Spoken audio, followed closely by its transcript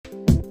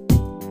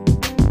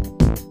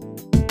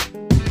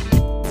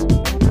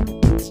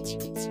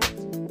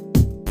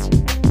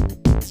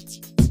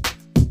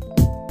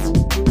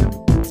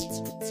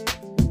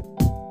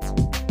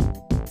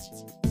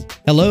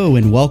Hello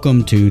and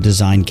welcome to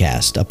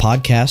Designcast, a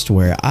podcast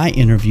where I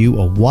interview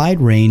a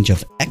wide range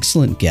of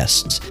excellent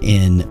guests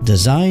in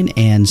design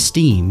and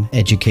STEAM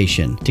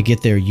education to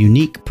get their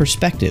unique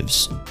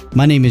perspectives.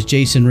 My name is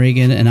Jason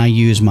Reagan and I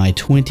use my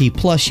 20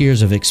 plus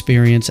years of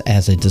experience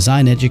as a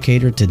design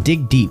educator to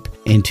dig deep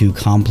into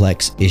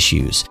complex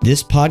issues.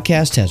 This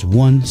podcast has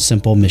one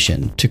simple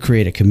mission: to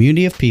create a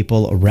community of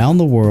people around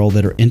the world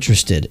that are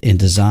interested in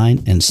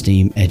design and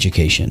STEAM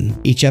education.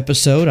 Each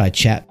episode, I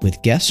chat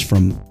with guests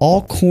from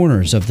all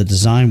corners of the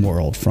design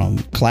world, from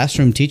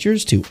classroom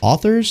teachers to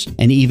authors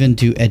and even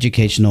to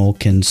educational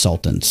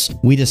consultants.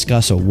 We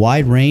discuss a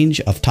wide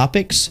range of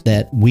topics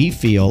that we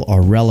feel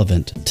are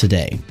relevant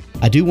today.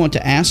 I do want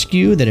to ask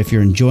you that if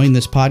you're enjoying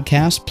this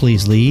podcast,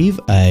 please leave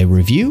a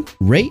review,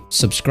 rate,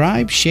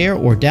 subscribe, share,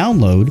 or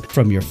download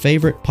from your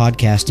favorite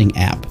podcasting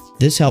app.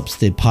 This helps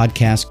the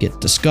podcast get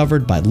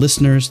discovered by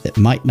listeners that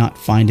might not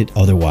find it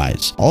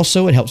otherwise.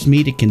 Also, it helps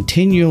me to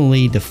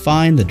continually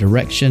define the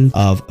direction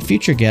of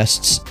future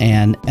guests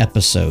and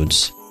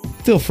episodes.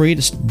 Feel free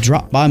to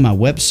drop by my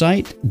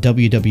website,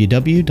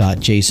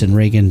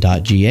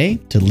 www.jasonreagan.ga,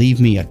 to leave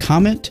me a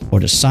comment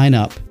or to sign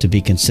up to be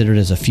considered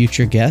as a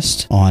future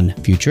guest on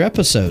future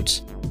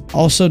episodes.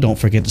 Also, don't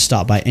forget to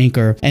stop by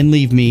Anchor and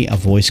leave me a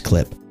voice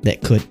clip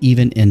that could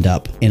even end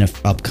up in an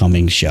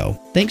upcoming show.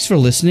 Thanks for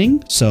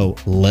listening, so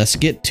let's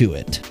get to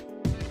it.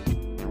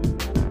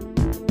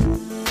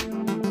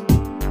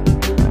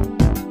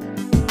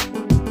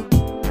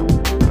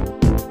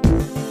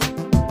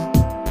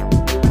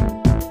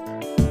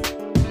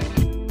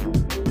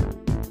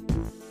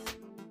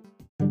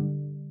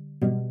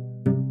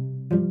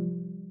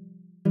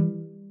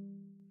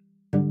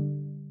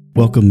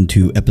 Welcome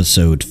to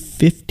episode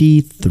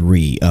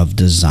 53 of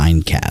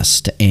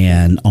Designcast,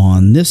 and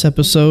on this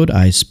episode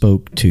I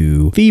spoke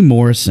to Fee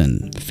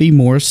Morrison. Fee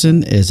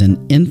Morrison is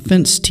an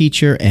infants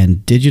teacher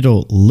and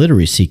digital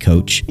literacy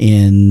coach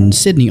in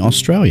Sydney,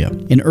 Australia.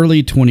 In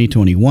early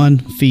 2021,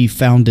 Fee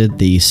founded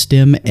the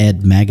STEM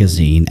Ed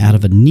magazine out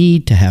of a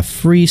need to have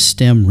free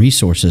STEM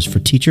resources for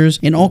teachers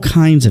in all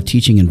kinds of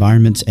teaching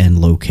environments and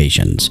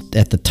locations.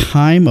 At the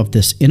time of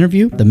this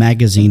interview, the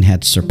magazine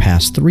had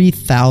surpassed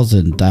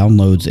 3,000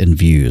 downloads and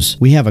views.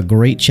 We have a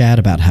great chat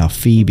about how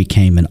Fee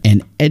became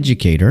an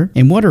educator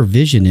and what her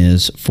vision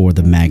is for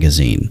the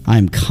magazine.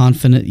 I'm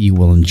confident you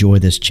will enjoy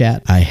this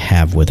chat I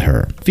have with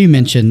her. Fee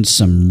mentioned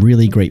some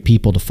really great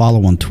people to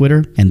follow on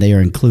Twitter, and they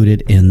are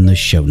included in the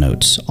show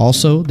notes.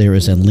 Also, there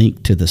is a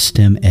link to the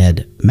STEM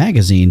Ed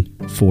magazine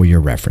for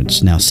your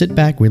reference. Now sit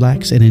back,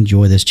 relax, and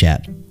enjoy this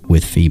chat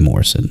with Fee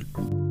Morrison.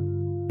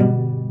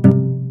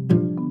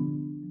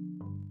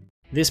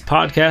 This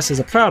podcast is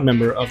a proud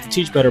member of the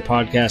Teach Better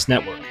Podcast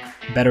Network.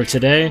 Better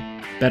today,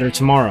 better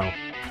tomorrow,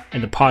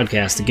 and the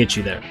podcast to get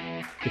you there.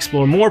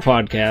 Explore more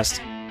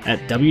podcasts at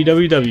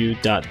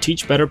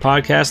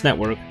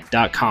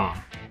www.teachbetterpodcastnetwork.com.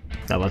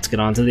 Now let's get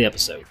on to the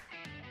episode.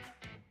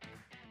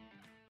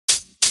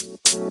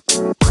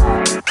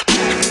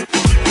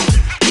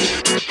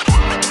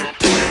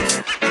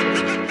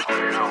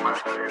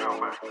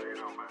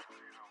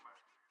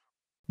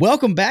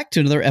 Welcome back to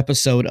another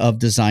episode of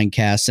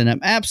Designcast, and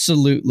I'm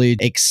absolutely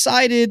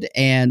excited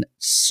and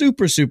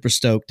super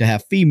stoked to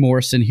have Fee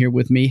Morrison here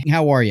with me.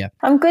 How are you?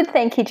 I'm good,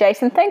 thank you,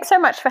 Jason. Thanks so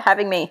much for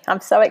having me.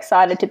 I'm so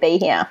excited to be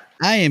here.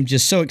 I am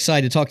just so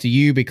excited to talk to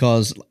you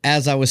because,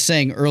 as I was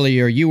saying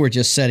earlier, you were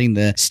just setting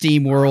the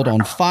STEAM world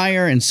on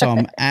fire, and so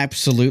I'm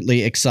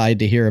absolutely excited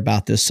to hear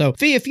about this. So,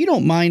 Fee, if you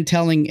don't mind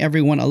telling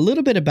everyone a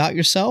little bit about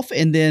yourself,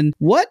 and then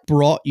what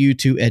brought you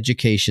to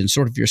education,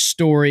 sort of your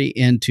story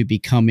into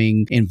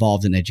becoming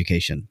involved in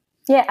education.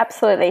 Yeah,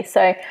 absolutely.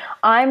 So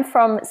I'm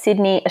from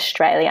Sydney,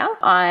 Australia.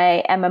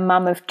 I am a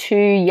mum of two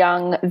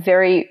young,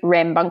 very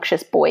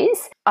rambunctious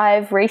boys.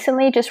 I've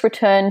recently just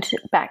returned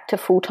back to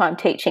full-time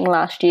teaching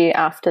last year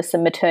after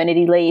some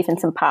maternity leave and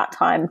some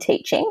part-time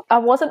teaching. I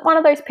wasn't one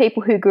of those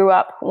people who grew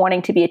up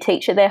wanting to be a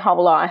teacher their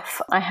whole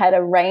life. I had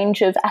a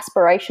range of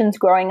aspirations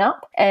growing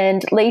up,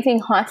 and leaving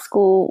high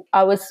school,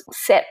 I was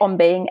set on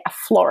being a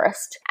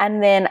florist.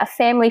 And then a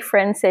family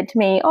friend said to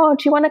me, "Oh,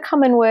 do you want to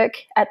come and work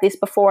at this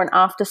before and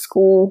after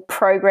school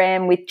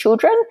program with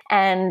children?"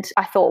 And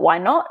I thought, why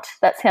not?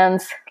 That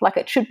sounds like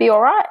it should be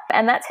all right.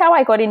 And that's how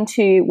I got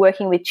into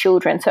working with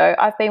children. So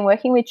I've been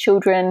working with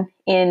children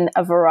in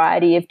a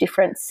variety of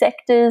different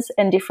sectors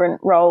and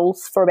different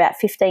roles for about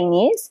 15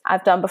 years.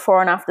 I've done before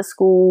and after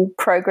school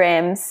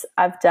programs.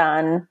 I've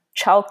done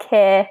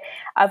childcare.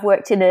 I've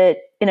worked in a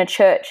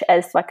church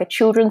as like a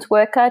children's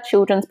worker,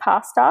 children's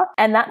pastor.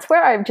 And that's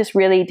where I've just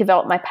really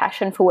developed my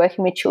passion for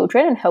working with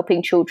children and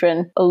helping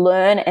children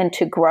learn and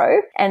to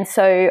grow. And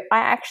so I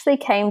actually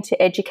came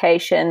to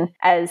education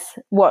as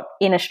what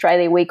in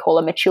Australia we call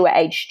a mature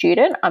age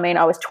student. I mean,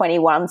 I was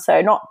 21, so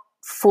not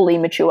fully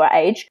mature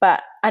age,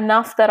 but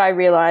enough that I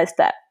realized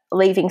that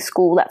leaving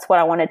school, that's what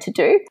I wanted to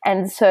do.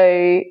 And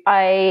so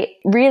I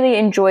really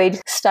enjoyed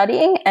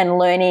studying and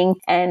learning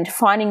and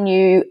finding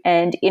new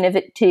and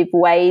innovative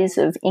ways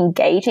of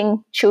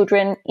engaging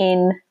children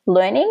in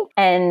learning.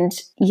 And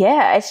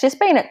yeah, it's just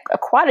been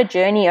quite a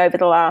journey over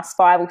the last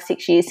 5 or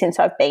 6 years since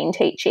I've been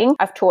teaching.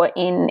 I've taught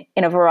in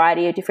a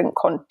variety of different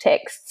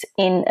contexts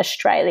in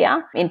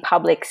Australia, in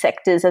public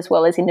sectors as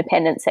well as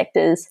independent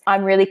sectors.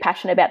 I'm really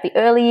passionate about the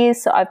early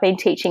years, so I've been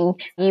teaching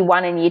year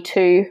 1 and year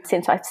 2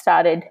 since I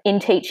started in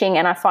teaching,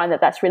 and I find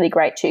that that's really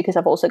great too, because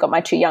I've also got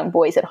my 2 young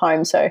boys at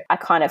home, so I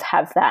kind of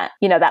have that,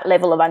 that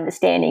level of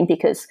understanding,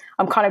 because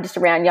I'm kind of just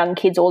around young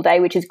kids all day,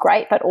 which is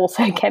great, but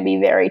also can be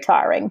very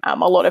tiring a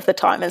lot of the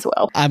time as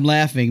well. I'm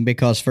laughing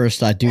because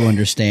first, I do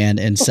understand,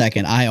 and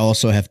second, I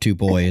also have 2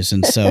 boys,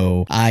 and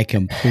so I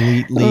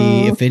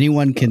completely, if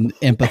anyone can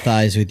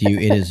empathize with you,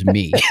 it is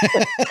me.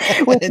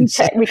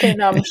 we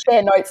can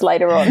share notes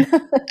later on.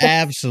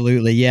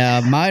 Absolutely.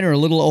 Yeah. Mine are a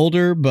little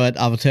older, but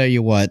I'll tell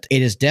you what,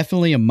 it is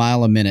definitely a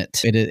mile a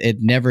minute. It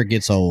never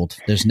gets old.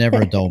 There's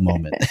never a dull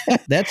moment.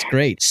 That's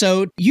great.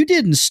 So you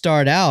didn't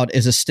start out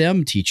as a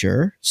STEM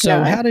teacher. So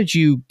No. How did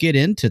you get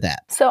into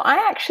that? So I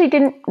actually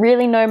didn't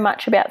really know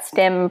much about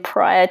STEM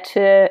prior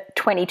to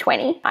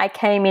 2020. I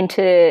came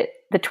into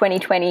the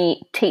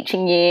 2020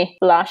 teaching year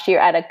last year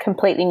at a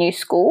completely new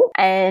school,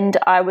 and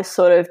I was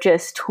sort of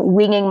just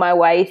winging my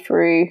way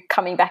through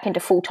coming back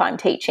into full-time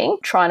teaching,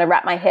 trying to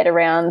wrap my head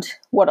around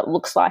what it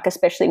looks like,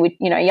 especially with,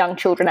 young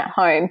children at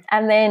home.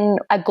 And then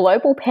a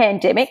global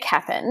pandemic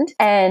happened,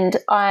 and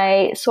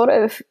I sort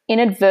of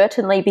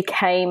inadvertently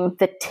became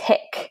the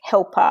tech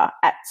helper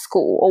at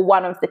school, or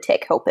one of the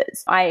tech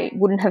helpers. I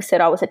wouldn't have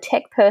said I was a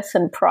tech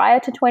person prior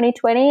to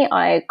 2020.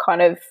 I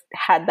kind of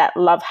had that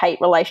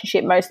love-hate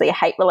relationship, mostly a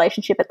hate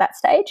relationship at that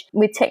stage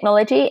with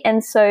technology.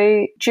 And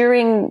so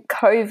during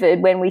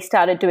COVID, when we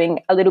started doing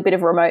a little bit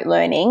of remote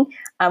learning,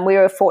 we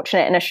were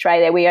fortunate in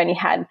Australia, we only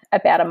had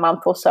about a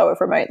month or so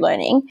of remote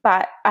learning,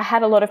 but I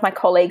had a lot of my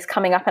colleagues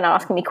coming up and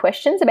asking me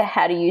questions about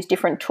how to use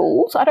different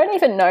tools. I don't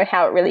even know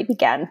how it really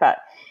began, but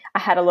I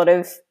had a lot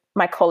of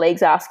my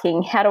colleagues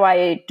asking, how do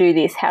I do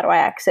this? How do I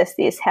access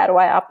this? How do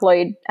I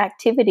upload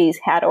activities?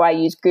 How do I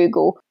use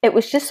Google? It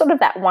was just sort of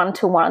that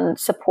one-to-one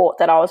support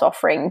that I was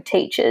offering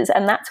teachers.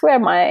 And that's where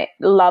my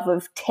love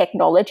of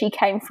technology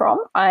came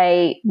from.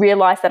 I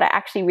realized that I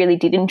actually really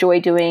did enjoy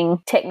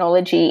doing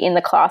technology in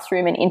the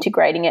classroom and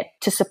integrating it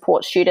to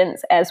support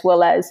students, as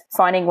well as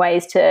finding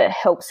ways to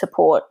help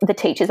support the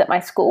teachers at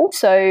my school.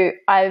 So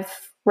I've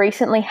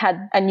recently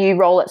had a new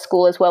role at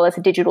school as well as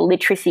a digital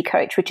literacy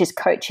coach, which is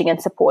coaching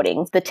and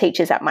supporting the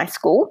teachers at my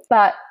school.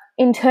 But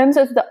in terms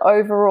of the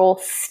overall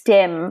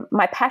STEM,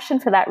 my passion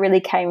for that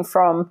really came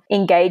from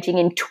engaging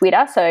in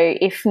Twitter. So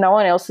if no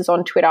one else is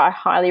on Twitter, I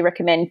highly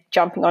recommend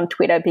jumping on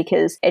Twitter,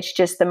 because it's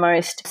just the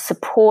most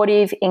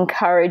supportive,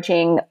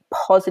 encouraging,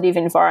 positive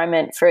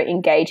environment for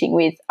engaging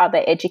with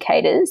other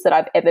educators that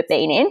I've ever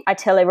been in. I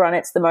tell everyone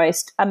it's the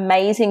most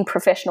amazing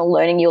professional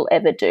learning you'll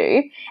ever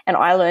do. And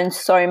I learn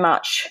so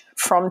much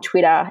from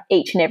Twitter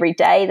each and every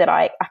day that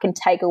I can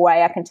take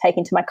away, I can take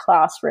into my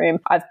classroom.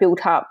 I've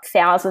built up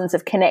thousands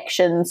of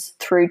connections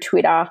through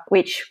Twitter,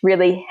 which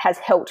really has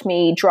helped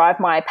me drive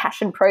my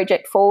passion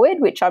project forward,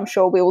 which I'm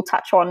sure we will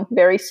touch on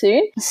very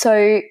soon.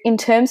 So in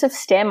terms of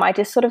STEM, I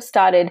just sort of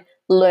started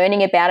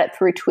learning about it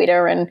through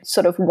Twitter and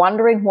sort of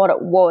wondering what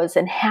it was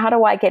and how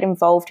do I get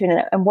involved in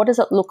it and what does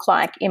it look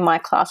like in my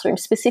classroom,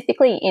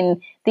 specifically in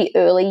the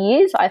early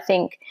years. I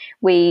think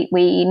we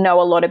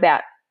know a lot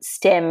about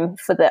STEM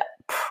for the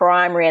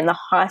primary and the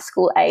high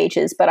school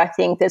ages, but I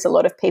think there's a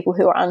lot of people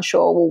who are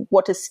unsure, well,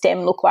 what does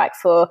STEM look like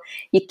for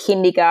your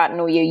kindergarten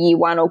or your year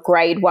 1 or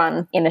grade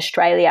 1 in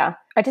Australia?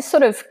 I just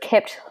sort of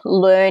kept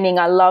learning.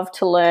 I love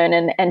to learn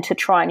and to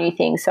try new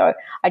things. So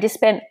I just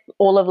spent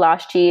all of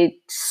last year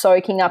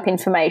soaking up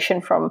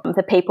information from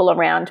the people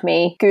around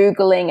me,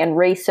 Googling and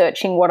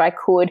researching what I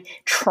could,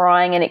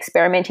 trying and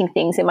experimenting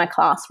things in my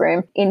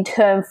classroom. In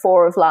term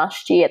 4 of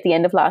last year, at the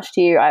end of last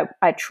year,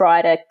 I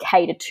tried a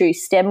K-2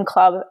 STEM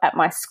club at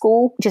my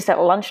school, just at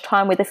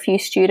lunchtime with a few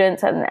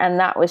students, and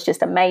that was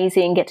just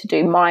amazing. Get to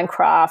do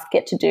Minecraft,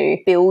 get to do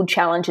build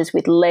challenges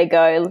with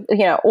Lego,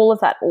 all of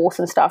that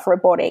awesome stuff,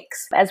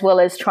 robotics, as well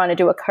as trying to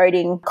do a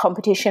coding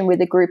competition with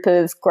a group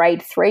of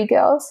grade 3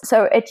 girls.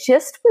 So it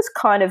just was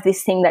kind of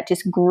this thing that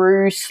just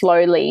grew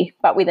slowly,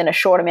 but within a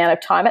short amount of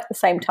time. At the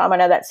same time, I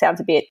know that sounds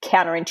a bit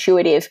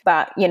counterintuitive,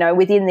 but,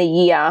 within the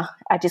year,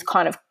 I just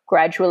kind of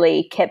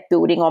gradually kept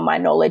building on my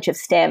knowledge of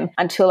STEM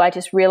until I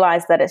just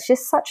realized that it's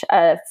just such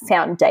a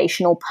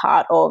foundational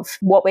part of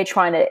what we're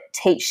trying to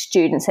teach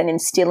students and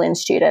instill in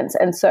students.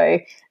 And so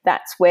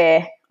that's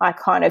where I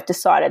kind of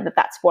decided that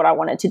that's what I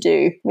wanted to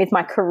do with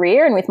my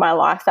career and with my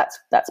life.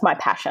 That's my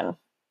passion.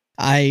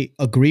 I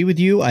agree with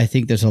you. I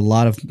think there's a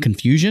lot of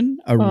confusion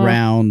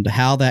around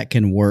how that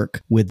can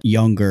work with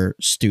younger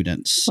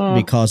students,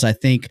 because I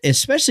think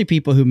especially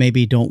people who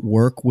maybe don't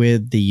work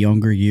with the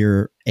younger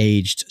year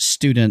aged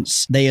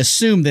students, they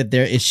assume that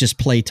it's just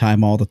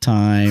playtime all the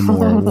time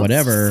or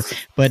whatever.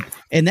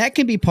 And that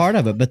can be part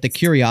of it. But the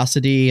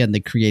curiosity and the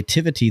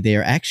creativity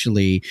there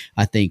actually,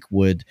 I think,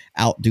 would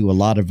outdo a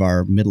lot of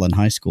our middle and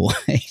high school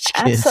age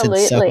kids.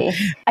 Absolutely.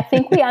 I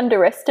think we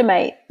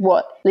underestimate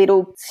what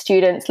little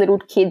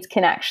kids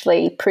can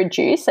actually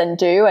produce and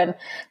do. And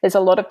there's a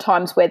lot of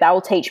times where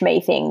they'll teach me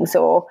things,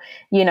 or,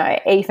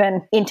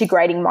 even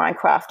integrating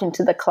Minecraft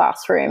into the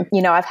classroom.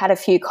 I've had a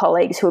few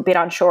colleagues who are a bit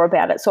unsure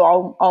about it. So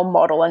I'll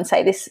model and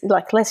say this,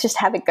 like, let's just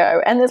have a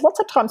go. And there's lots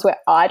of times where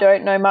I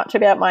don't know much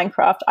about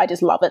Minecraft. I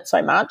just love it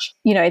so much.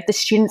 The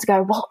students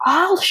go, well,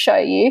 I'll show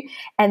you.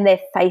 And their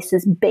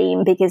faces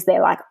beam because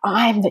they're like,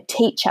 I'm the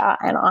teacher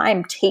and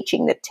I'm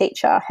teaching the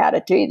teacher how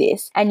to do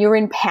this. And you're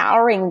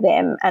empowering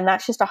them. And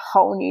that's just a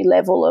whole new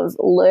level of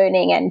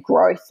learning and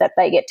growth that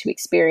they get to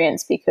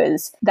experience,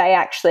 because they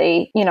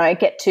actually,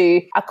 get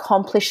to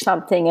accomplish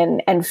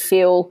something and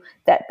feel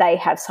that they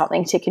have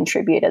something to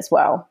contribute as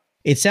well.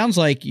 It sounds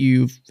like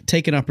you've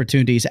taken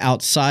opportunities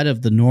outside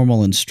of the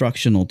normal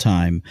instructional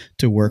time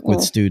to work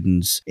with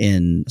students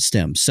in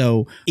STEM.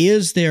 So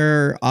is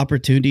there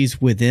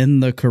opportunities within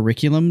the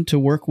curriculum to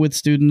work with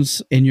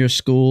students in your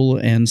school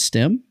and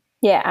STEM?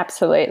 Yeah,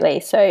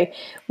 absolutely. So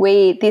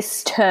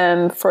this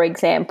term, for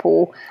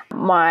example,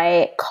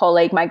 my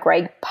colleague, my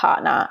grade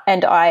partner,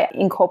 and I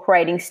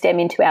incorporating STEM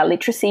into our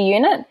literacy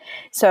unit.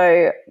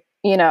 So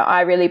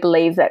I really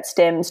believe that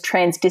STEM's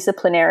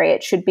transdisciplinary.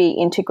 It should be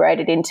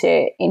integrated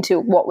into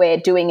what we're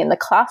doing in the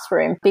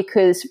classroom,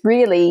 because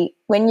really,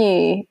 when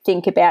you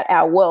think about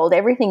our world,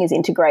 everything is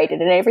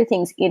integrated and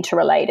everything's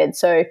interrelated.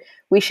 So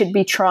we should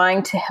be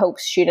trying to help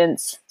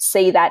students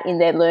see that in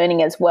their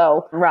learning as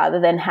well, rather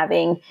than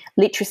having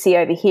literacy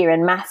over here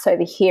and maths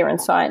over here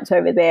and science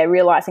over there,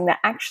 realizing that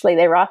actually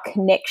there are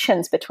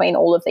connections between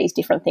all of these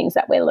different things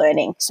that we're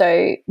learning.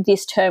 So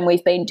this term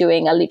we've been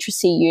doing a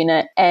literacy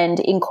unit and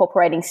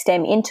incorporating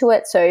STEM into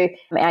it. So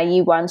our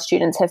year 1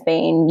 students have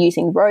been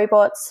using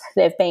robots.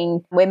 We're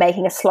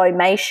making a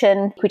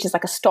slowmation, which is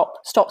like a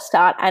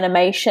stop-start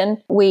animation.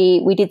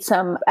 We did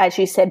some, as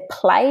you said,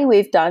 play.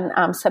 We've done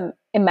some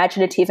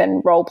imaginative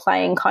and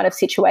role-playing kind of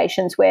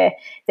situations where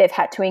they've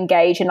had to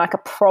engage in like a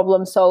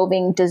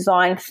problem-solving,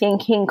 design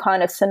thinking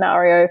kind of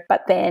scenario.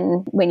 But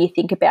then when you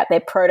think about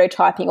their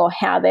prototyping or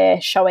how they're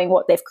showing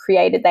what they've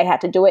created, they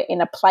had to do it in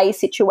a play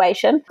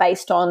situation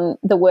based on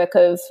the work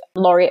of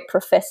laureate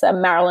Professor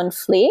Marilyn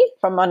Fleer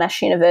from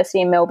Monash University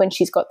in Melbourne.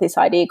 She's got this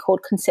idea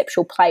called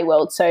conceptual play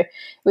world. So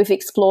we've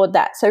explored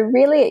that. So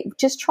really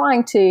just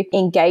trying to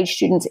engage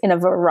students in a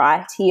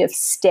variety of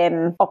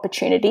STEM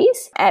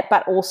opportunities,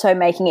 but also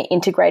making it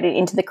integrated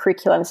into the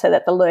curriculum so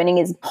that the learning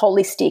is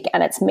holistic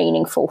and it's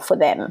meaningful for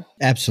them.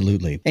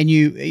 Absolutely. And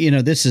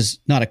this is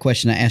not a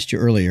question I asked you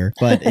earlier,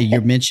 but you're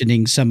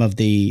mentioning some of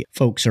the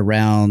folks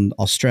around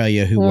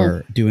Australia who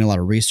are doing a lot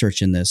of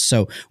research in this.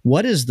 So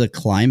what is the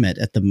climate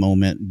at the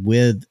moment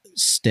with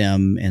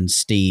STEM and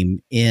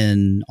STEAM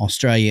in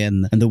Australia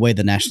and the way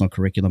the national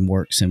curriculum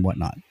works and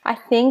whatnot? I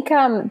think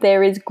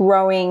there is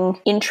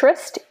growing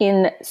interest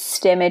in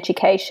STEM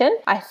education.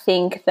 I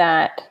think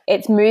that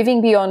it's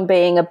moving beyond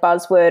being a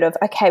buzzword of,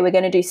 okay, we're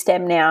going to do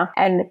STEM now,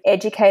 and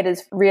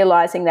educators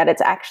realizing that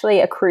it's actually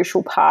a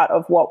crucial part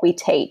of what we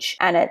teach.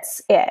 And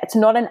it's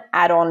not an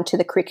add-on to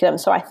the curriculum.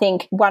 So I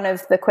think one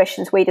of the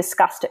questions we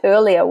discussed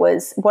earlier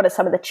was, what are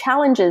some of the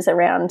challenges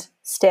around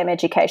STEM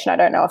education? I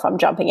don't know if I'm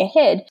jumping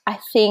ahead. I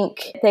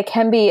think there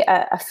can be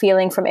a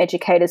feeling from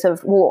educators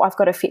of, well, I've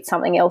got to fit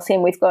something else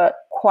in. We've got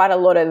quite a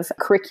lot of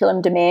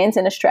curriculum demands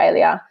in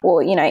Australia,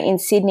 or, in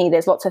Sydney,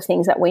 there's lots of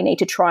things that we need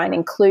to try and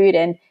include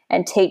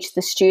and teach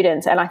the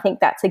students. And I think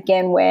that's,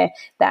 again, where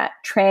that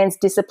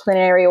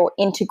transdisciplinary or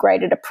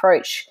integrated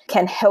approach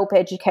can help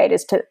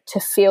educators to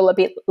feel a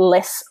bit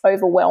less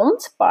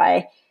overwhelmed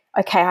by,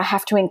 okay, I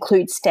have to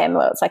include STEM.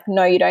 Well, it's like,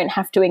 no, you don't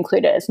have to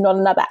include it. It's not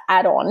another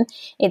add-on.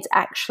 It's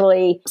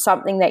actually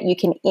something that you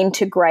can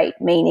integrate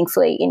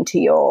meaningfully into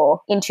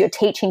your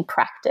teaching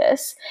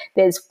practice.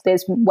 There's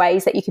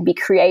ways that you can be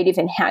creative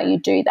in how you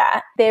do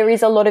that. There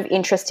is a lot of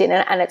interest in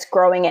it, and it's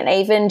growing. And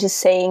even just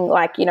seeing,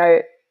 like,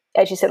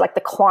 as you said, like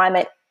the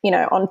climate,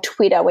 on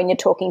Twitter, when you're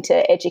talking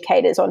to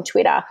educators on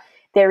Twitter,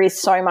 there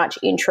is so much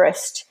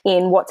interest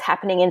in what's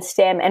happening in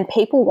STEM and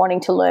people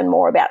wanting to learn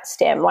more about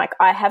STEM. Like,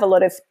 I have a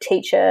lot of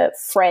teacher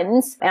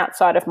friends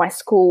outside of my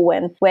school,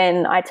 and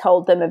when I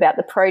told them about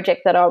the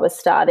project that I was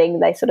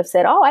starting, they sort of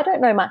said, oh, I don't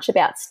know much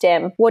about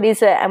STEM. What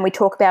is it? And we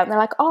talk about it, and they're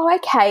like, oh,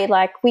 okay,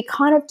 like we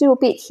kind of do a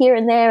bit here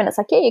and there. And it's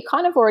like, yeah, you're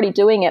kind of already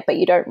doing it, but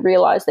you don't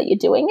realize that you're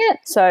doing it.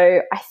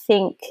 So I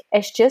think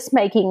it's just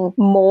making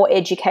more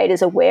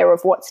educators aware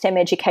of what STEM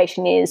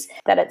education is,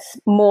 that it's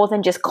more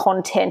than just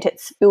content,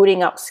 it's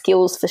building up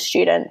skills for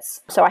students.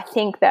 So I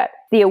think that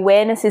the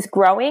awareness is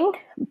growing,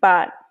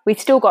 but we've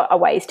still got a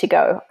ways to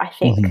go, I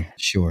think.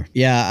 Sure.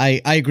 Yeah,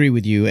 I agree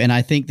with you. And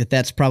I think that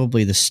that's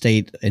probably the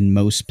state in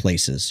most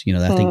places. You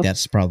know, I think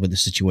that's probably the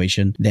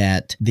situation,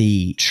 that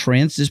the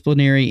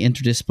transdisciplinary,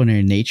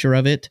 interdisciplinary nature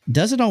of it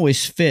doesn't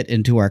always fit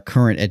into our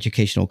current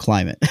educational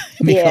climate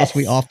because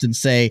we often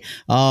say,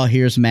 oh,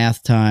 here's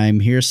math time,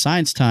 here's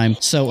science time.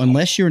 So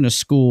unless you're in a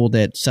school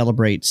that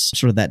celebrates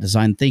sort of that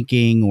design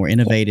thinking or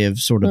innovative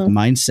sort of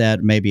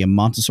mindset, maybe a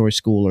Montessori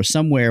school or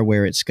somewhere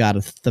where it's got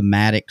a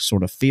thematic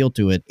sort of feel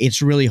to it,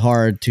 it's really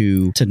hard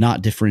to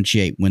not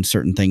differentiate when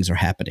certain things are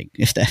happening,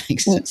 if that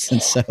makes sense.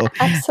 And so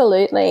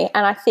absolutely.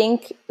 And I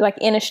think like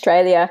in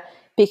Australia,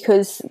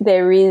 because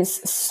there is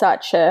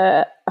such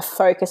a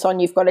focus on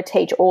you've got to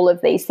teach all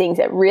of these things,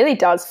 it really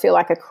does feel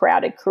like a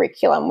crowded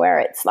curriculum where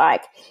it's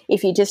like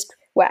if you just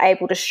were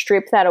able to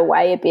strip that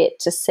away a bit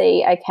to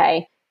see,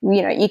 okay,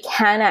 you know, you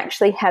can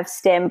actually have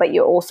STEM, but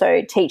you're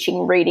also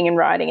teaching reading and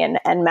writing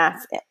and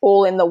math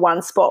all in the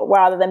one spot,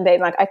 rather than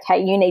being like,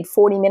 okay, you need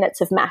 40 minutes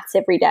of maths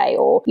every day,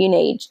 or you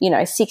need,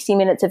 60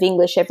 minutes of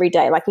English every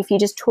day. Like if you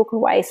just took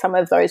away some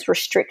of those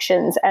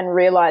restrictions and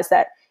realize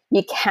that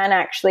you can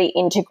actually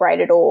integrate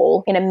it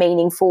all in a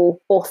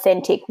meaningful,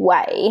 authentic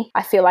way,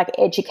 I feel like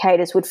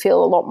educators would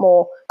feel a lot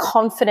more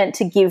confident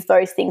to give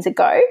those things a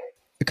go.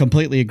 I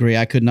completely agree.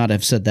 I could not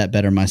have said that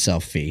better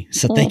myself, Fee.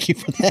 So thank you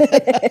for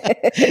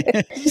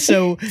that.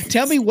 So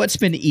tell me what's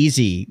been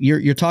easy.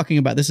 You're talking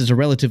about this is a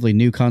relatively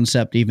new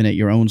concept, even at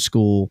your own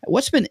school.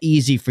 What's been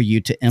easy for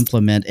you to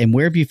implement, and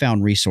where have you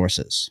found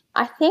resources?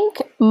 I think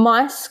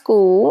my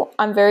school,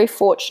 I'm very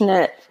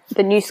fortunate.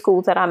 The new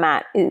school that I'm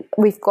at,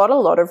 we've got a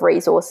lot of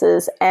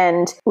resources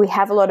and we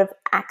have a lot of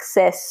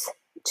access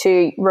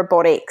to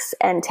robotics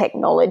and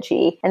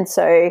technology. And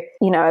so,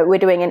 we're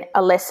doing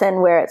a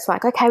lesson where it's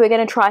like, okay, we're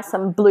going to try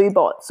some blue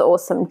bots or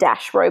some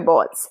dash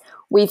robots.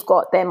 We've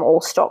got them all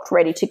stocked,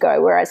 ready to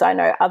go. Whereas I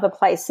know other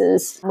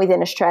places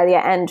within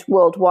Australia and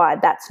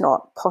worldwide, that's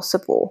not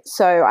possible.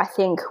 So I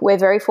think we're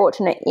very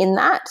fortunate in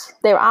that.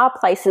 There are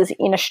places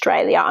in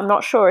Australia, I'm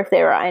not sure if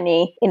there are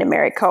any in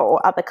America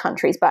or other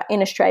countries, but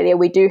in Australia,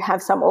 we do have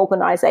some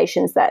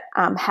organizations that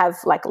have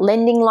like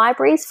lending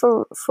libraries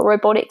for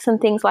robotics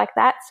and things like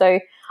that. So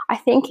I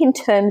think in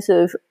terms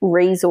of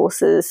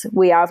resources,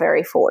 we are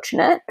very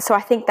fortunate. So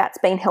I think that's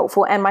been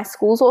helpful. And my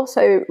school's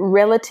also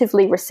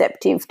relatively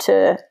receptive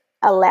to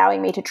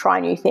allowing me to try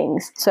new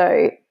things.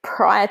 So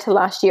prior to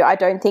last year, I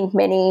don't think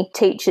many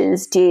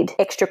teachers did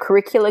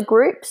extracurricular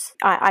groups.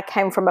 I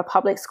came from a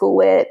public school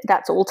where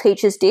that's all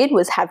teachers did,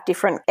 was have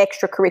different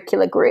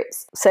extracurricular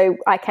groups. So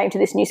I came to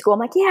this new school. I'm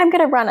like, yeah, I'm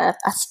going to run a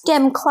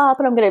STEM club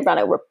and I'm going to run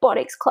a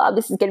robotics club.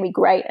 This is going to be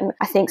great. And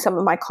I think some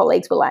of my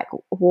colleagues were like,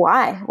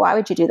 why? Why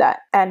would you do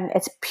that? And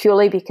it's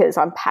purely because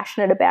I'm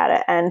passionate about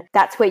it. And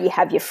that's where you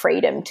have your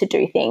freedom to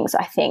do things.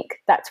 I think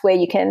that's where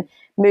you can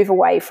move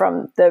away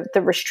from the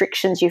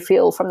restrictions you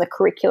feel from the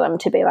curriculum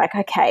to be like,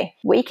 okay,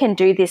 we can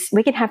do this,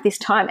 we can have this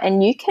time,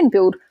 and you can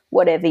build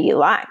whatever you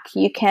like.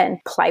 You can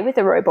play with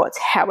the robots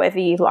however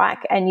you like,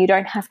 and you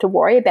don't have to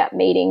worry about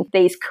meeting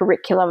these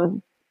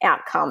curriculum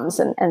outcomes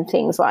and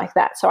things like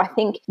that. So I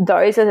think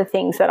those are the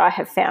things that I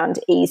have found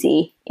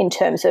easy in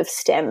terms of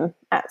STEM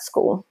at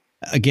school.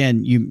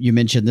 Again, you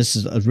mentioned this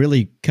is a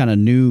really kind of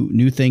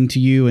new thing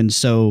to you, and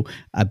so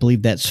I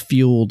believe that's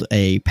fueled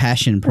a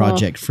passion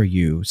project for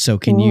you. So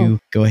can you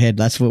go ahead?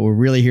 That's what we're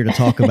really here to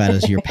talk about,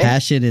 is your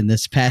passion and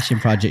this passion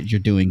project you're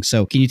doing.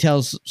 So can you tell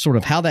us sort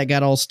of how that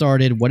got all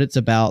started, what it's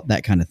about,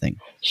 that kind of thing?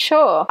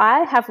 Sure. I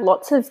have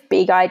lots of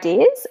big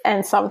ideas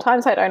and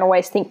sometimes I don't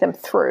always think them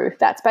through.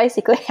 That's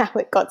basically how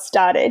it got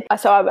started.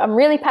 So I'm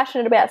really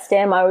passionate about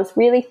STEM. I was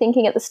really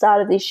thinking at the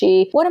start of this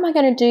year, what am I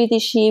going to do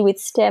this year with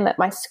STEM at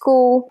my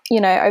school?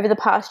 Over the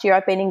past year,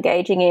 I've been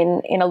engaging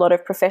in a lot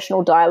of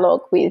professional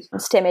dialogue with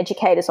STEM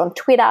educators on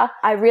Twitter.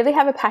 I really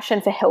have a passion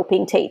for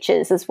helping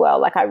teachers as well.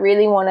 Like I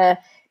really want to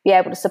be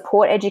able to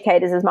support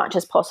educators as much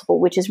as possible,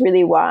 which is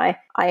really why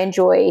I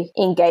enjoy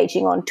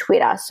engaging on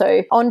Twitter.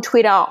 So on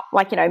Twitter,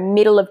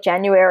 middle of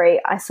January,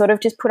 I sort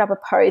of just put up a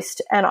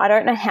post and I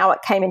don't know how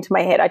it came into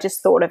my head. I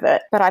just thought of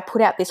it. But I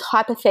put out this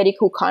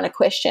hypothetical kind of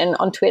question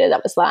on Twitter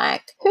that was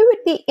like, who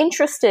would be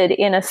interested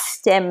in a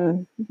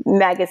STEM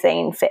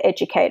magazine for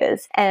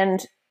educators?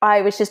 And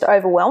I was just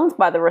overwhelmed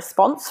by the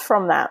response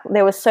from that.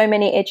 There were so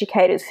many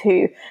educators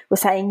who were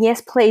saying,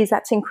 yes, please,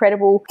 that's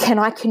incredible. Can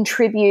I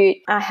contribute?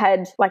 I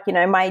had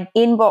my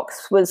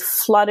inbox was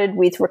flooded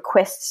with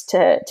requests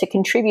to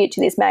contribute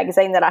to this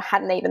magazine that I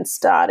hadn't even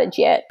started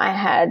yet. I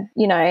had,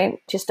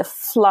 just a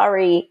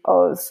flurry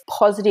of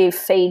positive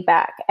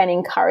feedback and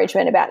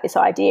encouragement about this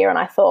idea. And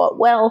I thought,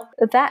 well,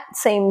 that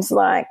seems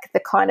like the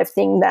kind of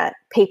thing that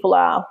people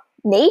are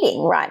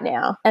needing right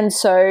now. And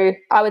so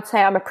I would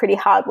say I'm a pretty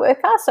hard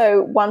worker.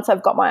 So once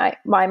I've got my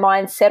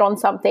mind set on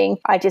something,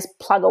 I just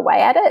plug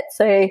away at it.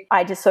 So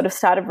I just sort of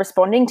started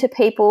responding to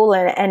people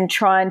and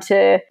trying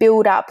to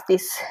build up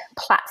this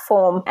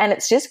platform, and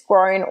it's just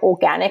grown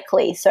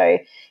organically. So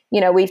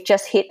we've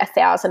just hit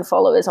 1,000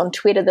 followers on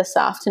Twitter this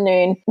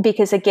afternoon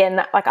because,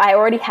 again, like I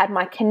already had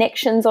my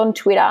connections on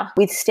Twitter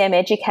with STEM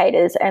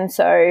educators. And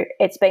so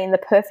it's been the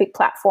perfect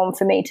platform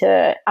for me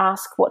to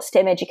ask what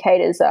STEM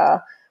educators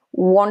are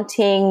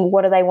wanting,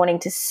 what are they wanting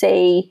to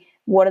see,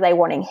 what are they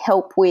wanting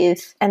help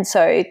with? And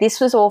so this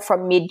was all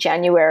from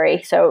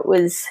mid-January. So it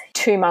was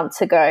 2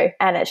 months ago,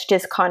 and it's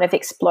just kind of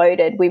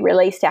exploded. We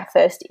released our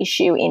first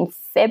issue in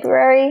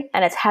February,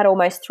 and it's had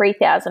almost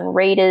 3,000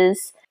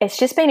 readers. It's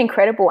just been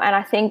incredible. And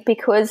I think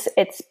because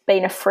it's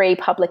been a free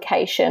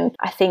publication,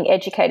 I think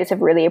educators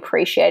have really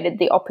appreciated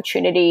the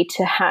opportunity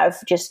to have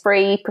just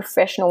free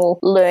professional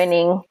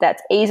learning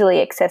that's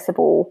easily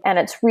accessible. And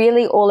it's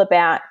really all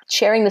about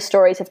sharing the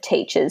stories of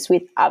teachers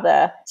with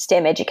other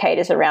STEM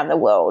educators around the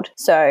world.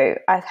 So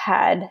I've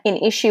had, in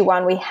issue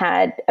 1, we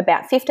had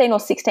about 15 or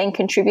 16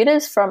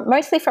 contributors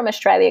mostly from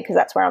Australia, because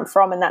that's where I'm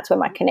from and that's where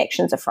my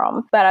connections are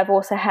from. But I've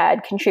also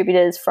had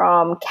contributors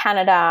from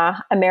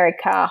Canada,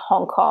 America,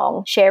 Hong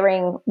Kong,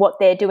 sharing what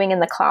they're doing in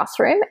the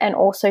classroom and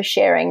also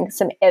sharing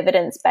some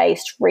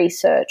evidence-based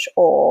research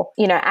or,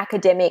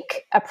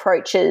 academic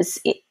approaches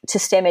to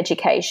STEM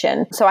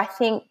education. So I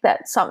think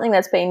that something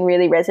that's been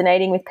really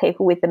resonating with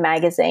people with the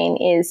magazine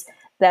is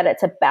that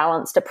it's a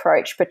balanced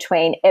approach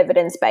between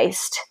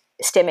evidence-based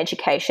STEM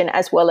education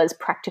as well as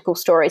practical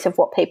stories of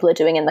what people are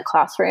doing in the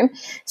classroom,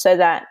 so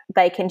that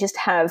they can just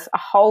have a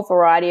whole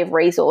variety of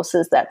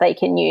resources that they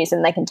can use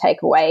and they can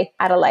take away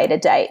at a later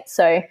date.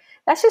 So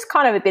that's just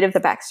kind of a bit of the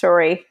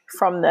backstory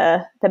from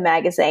the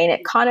magazine.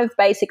 It kind of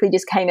basically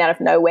just came out of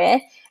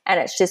nowhere, and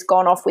it's just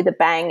gone off with a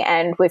bang,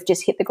 and we've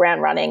just hit the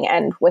ground running,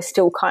 and we're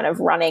still kind of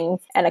running.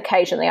 And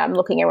occasionally I'm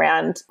looking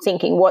around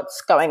thinking,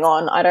 what's going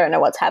on? I don't know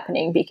what's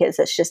happening, because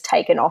it's just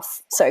taken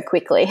off so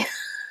quickly.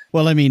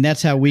 Well, I mean,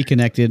 that's how we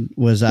connected.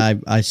 Was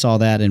I saw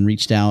that and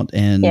reached out,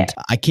 and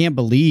I can't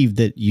believe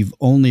that you've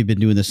only been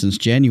doing this since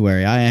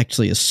January. I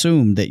actually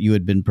assumed that you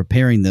had been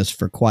preparing this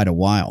for quite a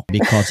while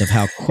because of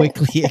how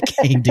quickly it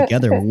came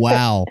together.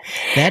 Wow.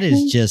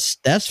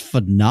 That's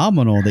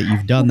phenomenal that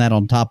you've done that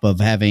on top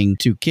of having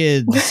 2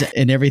 kids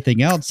and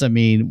everything else. I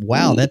mean,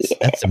 wow,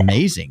 that's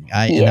amazing.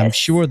 And I'm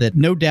sure that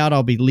no doubt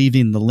I'll be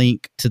leaving the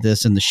link to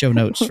this in the show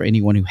notes for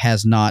anyone who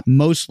has not.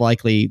 Most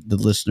likely the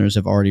listeners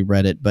have already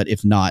read it, but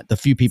if not, the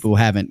few people who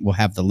haven't will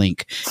have the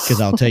link, because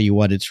I'll tell you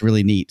what, it's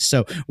really neat.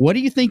 So what do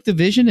you think the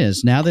vision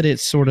is now that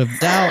it's sort of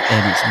out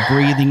and it's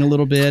breathing a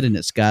little bit and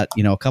it's got,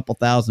 a couple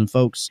thousand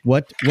folks?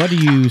 What do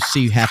you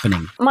see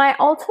happening? My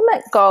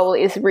ultimate goal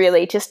is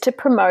really just to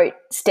promote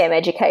STEM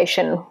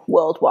education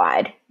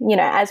worldwide.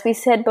 As we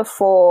said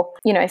before,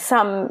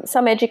 some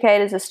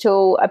educators are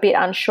still a bit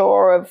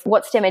unsure of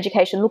what STEM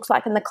education looks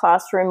like in the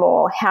classroom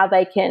or how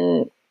they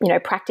can,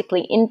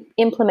 practically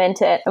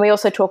implement it. And we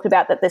also talked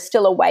about that there's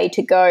still a way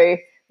to go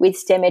with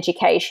STEM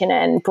education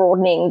and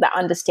broadening the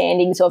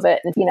understandings of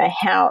it, and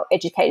how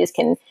educators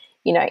can,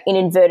 in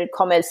inverted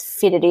commas,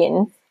 fit it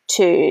in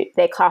to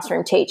their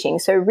classroom teaching.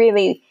 So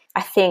really,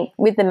 I think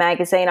with the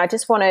magazine, I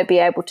just want to be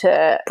able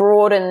to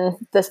broaden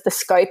the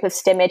scope of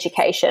STEM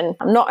education,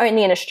 not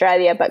only in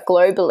Australia but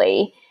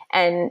globally,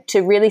 and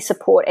to really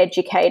support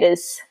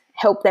educators,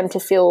 help them to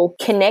feel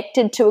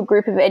connected to a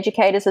group of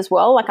educators as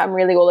well. Like, I'm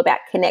really all about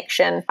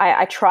connection.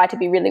 I try to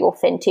be really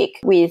authentic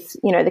with,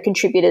 the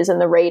contributors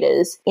and the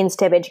readers in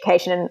STEM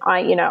education.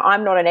 And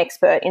I'm not an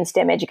expert in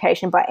STEM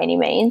education by any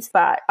means,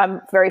 but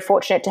I'm very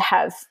fortunate to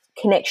have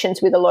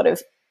connections with a lot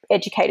of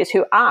educators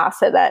who are,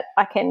 so that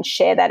I can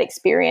share that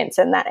experience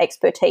and that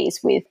expertise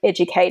with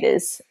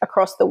educators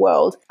across the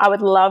world. I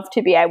would love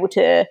to be able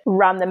to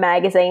run the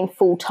magazine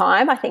full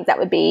time. I think that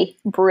would be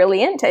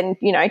brilliant, and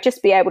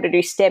just be able to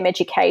do STEM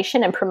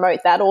education and promote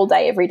that all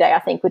day, every day, I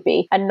think would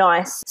be a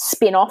nice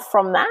spin-off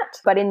from that.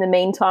 But in the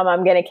meantime,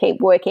 I'm going to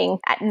keep working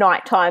at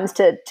night times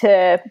to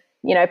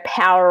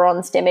power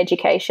on STEM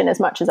education as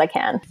much as I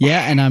can.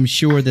 Yeah, and I'm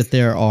sure that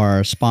there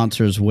are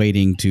sponsors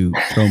waiting to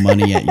throw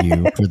money at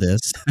you for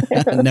this,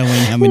 knowing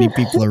how many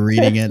people are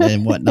reading it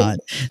and whatnot.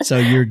 So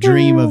your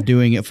dream of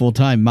doing it full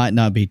time might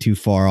not be too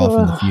far off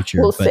in the future.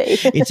 We'll but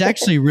see. It's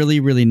actually really,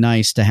 really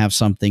nice to have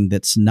something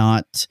that's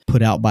not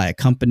put out by a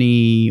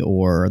company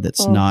or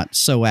that's not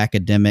so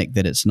academic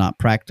that it's not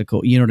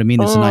practical. You know what I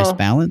mean? It's a nice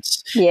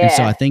balance. Yeah. And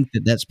so I think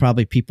that's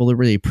probably people that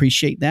really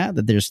appreciate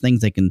that there's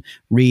things they can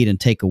read and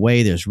take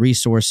away. There's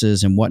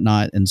resources and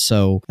whatnot. And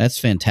so that's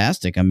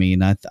fantastic. I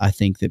mean, I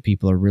think that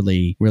people are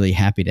really, really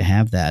happy to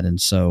have that. And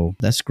so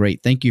that's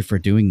great. Thank you for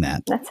doing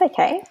that. That's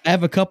okay. I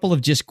have a couple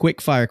of just quick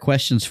fire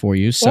questions for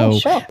you. So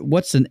sure.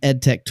 What's an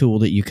ed tech tool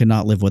that you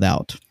cannot live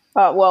without?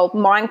 Well,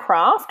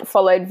 Minecraft,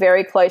 followed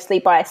very closely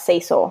by a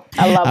Seesaw.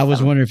 I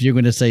was wondering if you're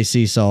going to say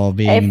Seesaw,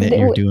 being that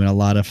you're doing a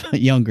lot of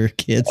younger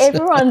kids.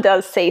 Everyone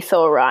does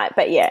Seesaw, right?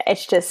 But yeah,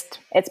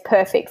 it's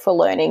perfect for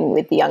learning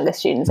with the younger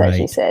students, as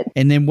you said.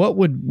 And then what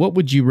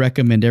would you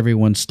recommend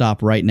everyone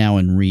stop right now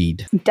and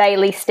read?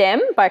 Daily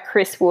STEM by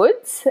Chris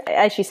Woods.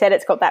 As you said,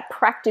 it's got that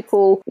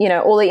practical,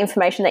 all the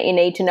information that you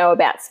need to know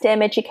about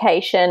STEM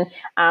education.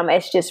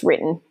 It's just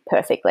written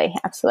perfectly.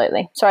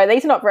 Absolutely. Sorry,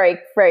 these are not very,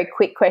 very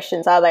quick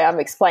questions, are they? I'm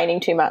explaining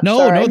too much.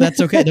 No, that's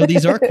okay. No,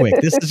 these are quick.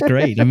 This is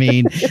great. I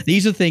mean,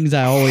 these are things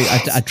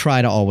I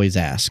try to always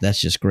ask. That's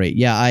just great.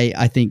 Yeah,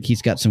 I think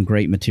he's got some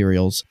great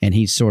materials, and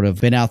he's sort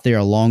of been out there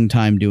a long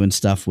time doing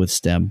stuff with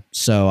STEM.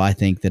 So I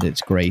think that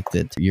it's great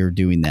that you're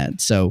doing that.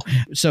 So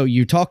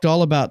you talked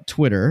all about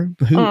Twitter.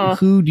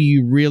 Who do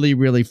you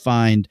really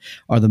find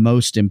are the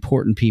most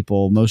important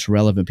people, most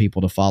relevant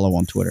people to follow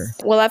on Twitter?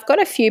 Well, I've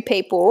got a few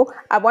people.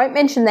 I won't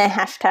mention their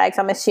hashtags.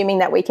 I'm assuming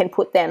that we can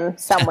put them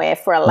somewhere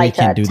for a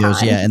later time. We can do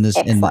those, yeah, in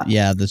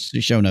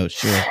the show notes,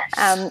 sure.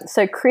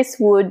 So Chris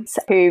Woods,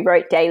 who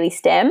wrote Daily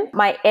STEM.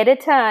 My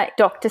editor,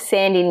 Dr.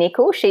 Sandy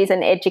Nicol, she's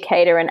an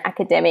educator and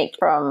academic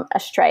from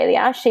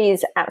Australia.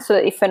 She's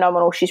absolutely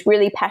phenomenal. She's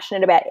really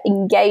passionate about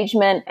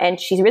engagement, and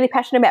she's really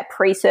passionate about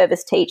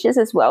pre-service teachers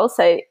as well.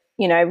 So,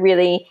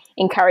 really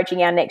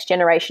encouraging our next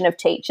generation of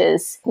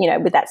teachers,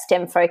 with that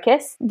STEM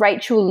focus.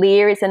 Rachel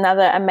Lear is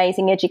another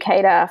amazing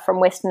educator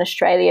from Western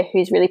Australia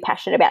who's really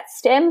passionate about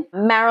STEM.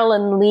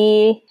 Marilyn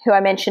Lear, who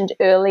I mentioned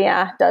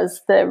earlier,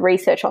 does the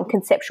research on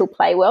conceptual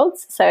play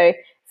worlds. So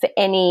for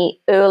any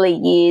early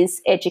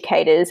years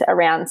educators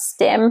around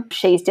STEM,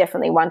 she's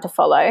definitely one to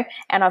follow.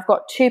 And I've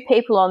got two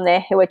people on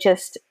there who are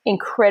just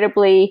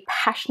incredibly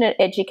passionate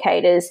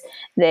educators.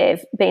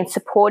 They've been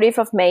supportive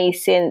of me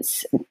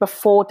since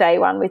before day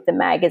one with the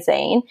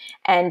magazine,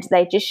 and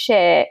they just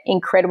share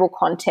incredible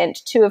content.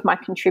 Two of my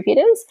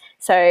contributors,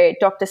 so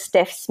Dr.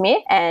 Steph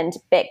Smith and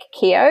Beck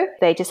Keogh,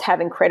 they just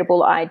have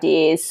incredible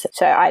ideas.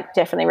 So I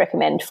definitely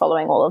recommend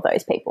following all of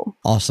those people.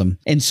 Awesome.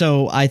 And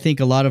so I think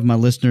a lot of my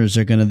listeners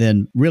are going to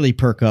then really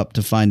perk up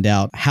to find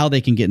out how they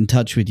can get in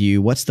touch with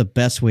you. What's the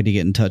best way to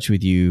get in touch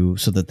with you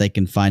so that they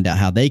can find out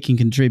how they can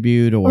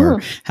contribute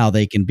or how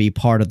they can be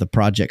part of the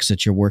projects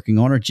that you're working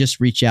on, or just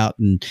reach out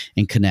and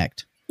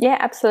connect? Yeah,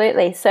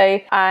 absolutely. So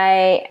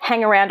I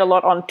hang around a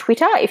lot on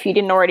Twitter, if you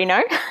didn't already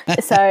know.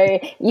 So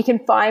you can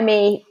find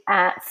me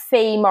at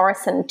Fee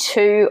Morrison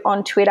 2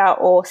 on Twitter,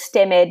 or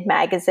STEM Ed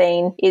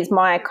Magazine is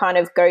my kind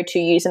of go-to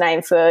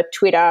username for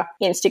Twitter,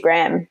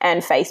 Instagram,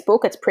 and Facebook.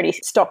 It's pretty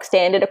stock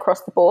standard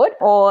across the board.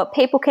 Or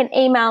people can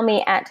email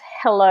me at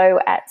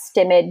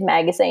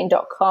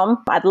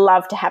hello@stemedmagazine.com. I'd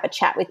love to have a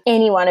chat with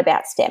anyone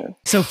about STEM.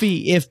 So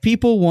Fee, if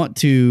people want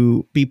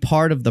to be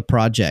part of the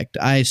project,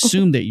 I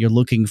assume that you're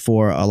looking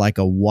for a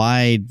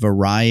wide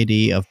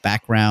variety of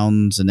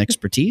backgrounds and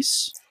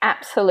expertise?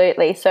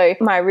 Absolutely. So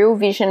my real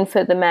vision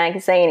for the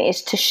magazine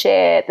is to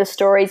share the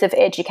stories of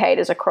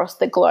educators across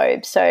the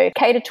globe. So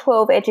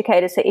K-12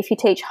 educators, so if you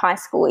teach high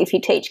school, if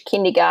you teach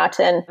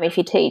kindergarten, if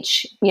you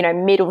teach,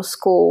 middle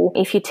school,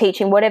 if you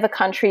teach in whatever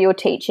country you're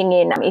teaching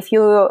in, if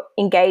you're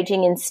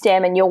engaging in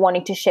STEM and you're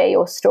wanting to share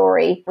your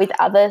story with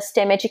other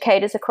STEM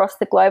educators across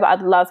the globe,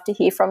 I'd love to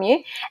hear from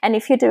you. And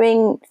if you're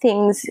doing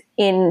things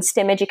in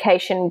STEM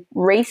education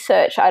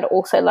research, I'd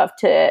also love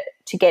to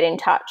get in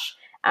touch.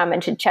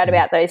 And to chat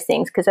about those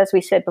things, because as we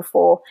said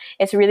before,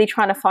 it's really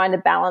trying to find a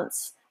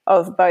balance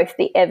of both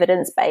the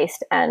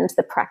evidence-based and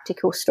the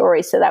practical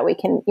stories so that we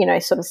can,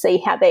 sort of see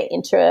how they're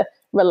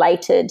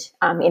interrelated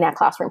in our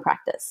classroom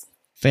practice.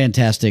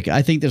 Fantastic.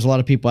 I think there's a lot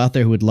of people out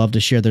there who would love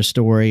to share their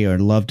story or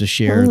love to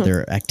share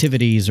their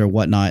activities or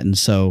whatnot. And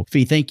so,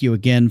 Fee, thank you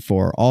again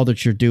for all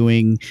that you're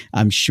doing.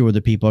 I'm sure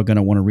that people are going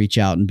to want to reach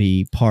out and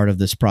be part of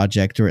this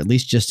project, or at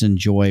least just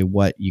enjoy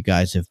what you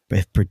guys have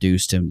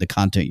produced and the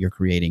content you're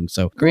creating.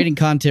 So creating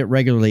content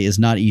regularly is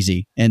not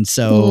easy. And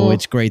so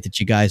it's great that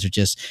you guys are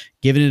just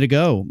giving it a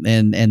go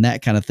and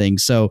that kind of thing.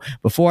 So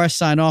before I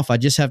sign off, I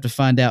just have to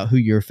find out who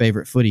your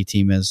favorite footy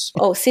team is.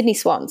 Oh, Sydney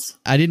Swans.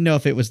 I didn't know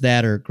if it was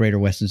that or Greater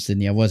Western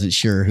Sydney. I wasn't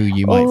sure who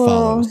you might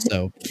follow.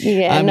 So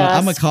yeah,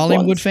 I'm a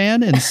Collingwood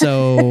fan. And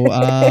so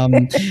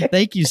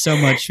thank you so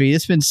much, Fee.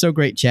 It's been so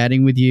great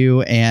chatting with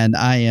you. And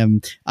I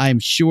am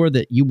sure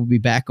that you will be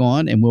back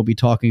on and we'll be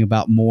talking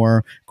about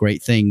more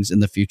great things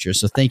in the future.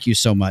 So thank you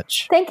so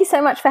much. Thank you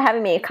so much for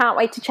having me. I can't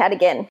wait to chat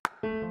again.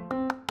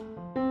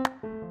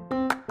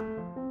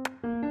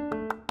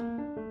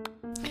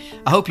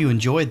 I hope you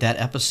enjoyed that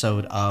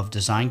episode of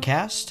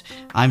DesignCast.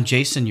 I'm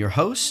Jason, your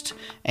host,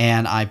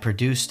 and I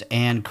produced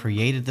and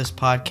created this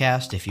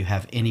podcast. If you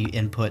have any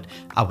input,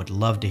 I would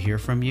love to hear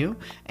from you,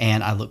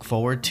 and I look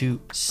forward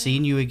to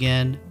seeing you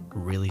again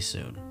really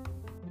soon.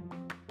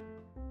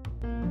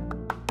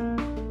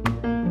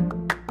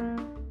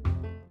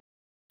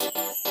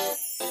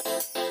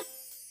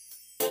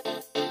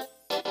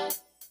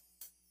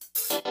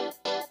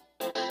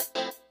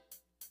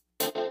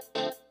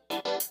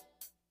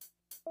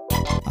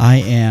 I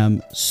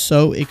am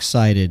so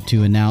excited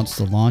to announce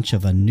the launch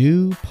of a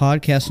new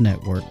podcast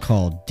network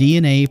called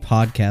DNA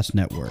Podcast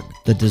Network.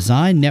 The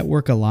Design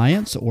Network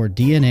Alliance, or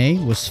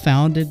DNA, was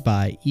founded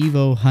by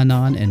Ivo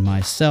Hanan and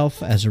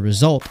myself as a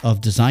result of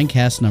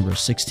DesignCast number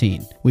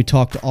 16. We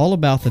talked all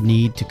about the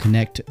need to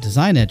connect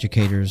design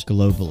educators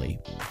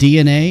globally.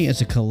 DNA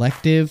is a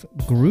collective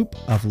group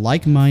of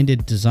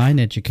like-minded design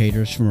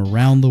educators from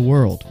around the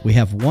world. We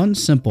have one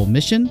simple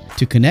mission: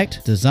 to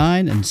connect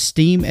design and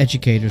STEAM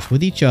educators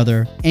with each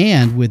other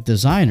and with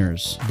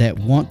designers that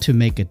want to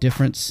make a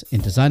difference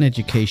in design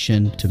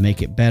education to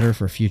make it better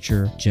for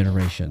future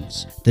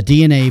generations. The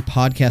DNA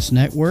Podcast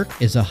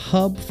Network is a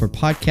hub for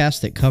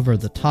podcasts that cover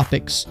the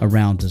topics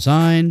around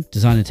design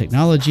and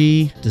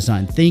technology,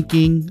 design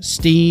thinking,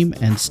 STEAM,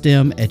 and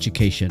STEM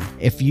education.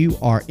 If you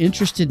are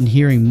interested in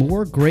hearing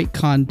more great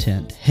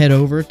content, head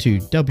over to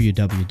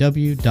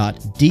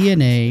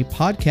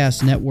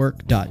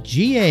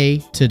www.dnapodcastnetwork.ga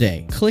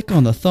today. Click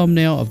on the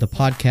thumbnail of the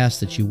podcast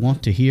that you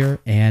want to hear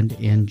and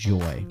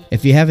enjoy.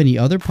 If you have any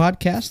other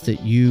podcasts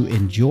that you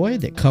enjoy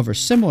that cover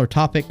similar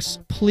topics,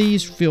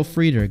 please feel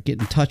free to get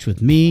in touch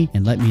with me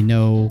and let me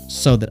know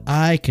so that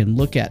I can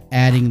look at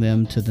adding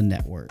them to the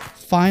network.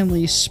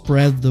 Finally,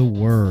 spread the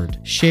word.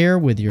 Share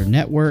with your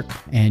network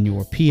and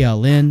your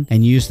PLN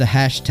and use the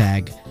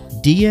hashtag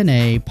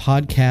DNA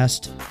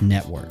Podcast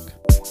Network.